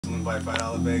and buy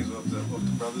 $5 bags off the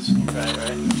brothers. Right.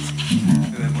 And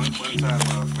then one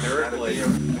time, had a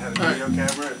video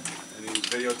camera, and he was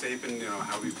videotaping, you know,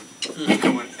 how we would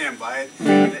go in and buy it,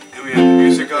 and we had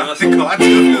music on the car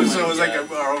too, so it was like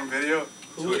our own video.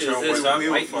 Who is this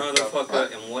white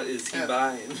motherfucker, and what is he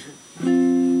buying?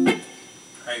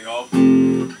 There you go.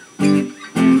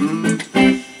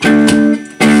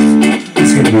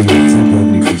 It's gonna be the 10th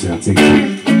Avenue Freezeout.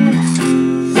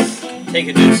 Take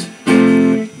it, dudes.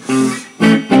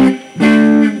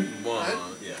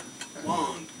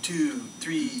 One, two,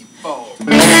 three, four.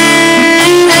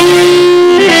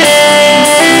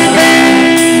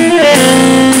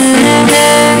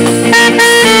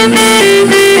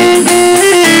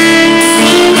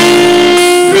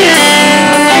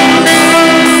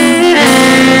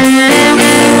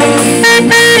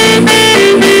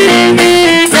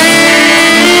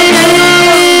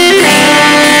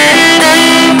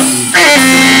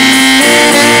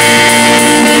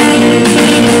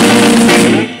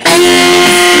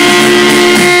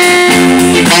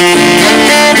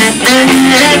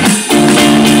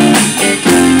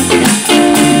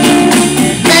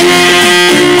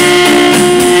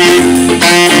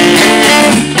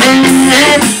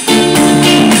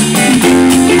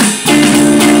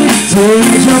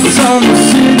 Jumps on the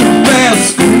city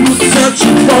fast,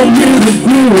 searching for me to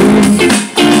groove.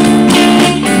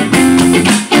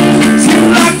 Seems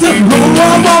like the road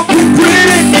I'm walking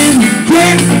pretty and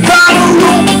can't find a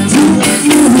road to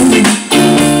move.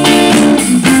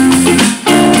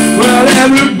 Well,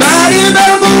 everybody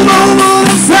better move over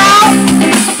the south.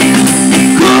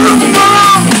 Come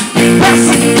on, pass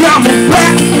the camel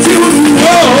back to the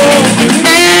road.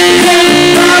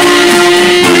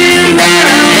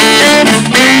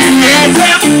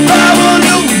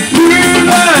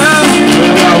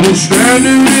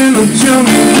 Standing in the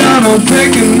jungle, kind of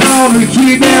taking all the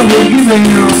key that we're giving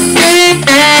you.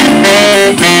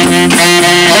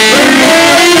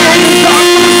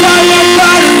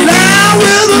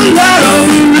 With a light of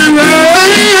the river.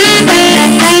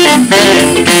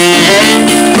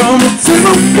 From a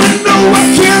timber window, I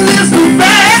can't listen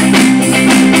back.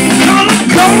 On the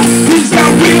coast, things got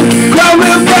real, quite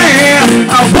real bad.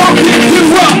 I walk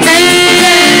into rock.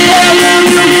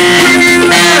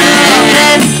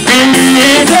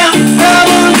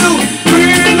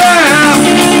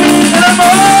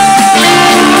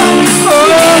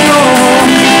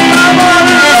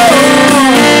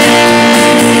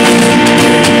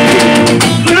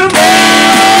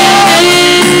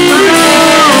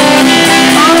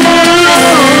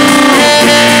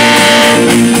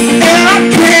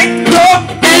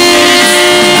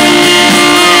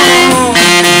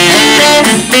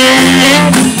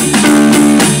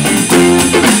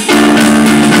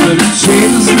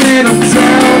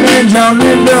 Down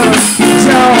in the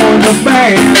town, the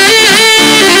band.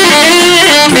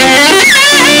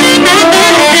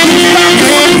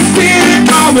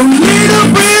 I'm a little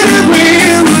pretty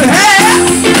with hair.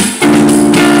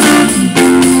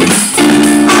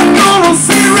 I'm gonna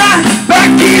sit right back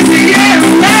in the air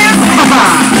and laugh.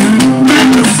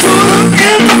 The sun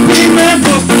and the pavement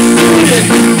was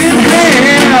in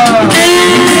hair.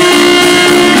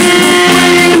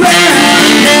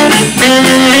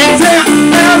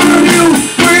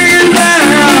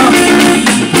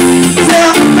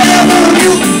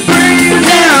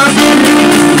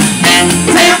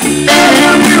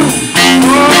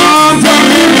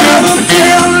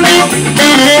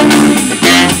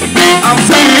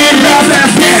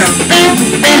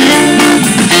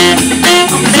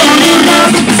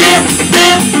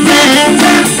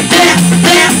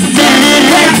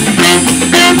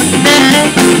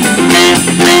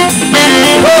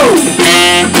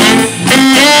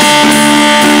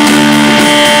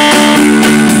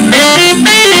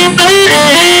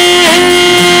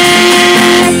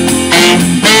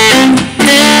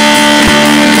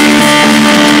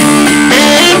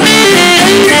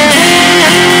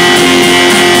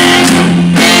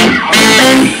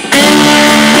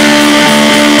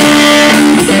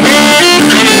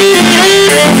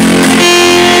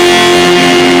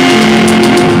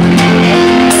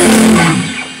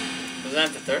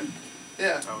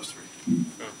 Yeah. That was 3.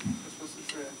 Oh. That was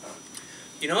 3, I thought.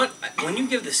 You know what? When you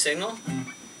give the signal,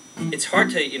 it's hard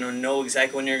to, you know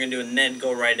exactly when you're going to do it and then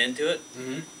go right into it.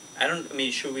 Mm-hmm. I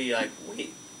mean, should we, like,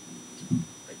 wait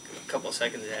like a couple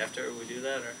seconds after we do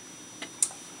that, or?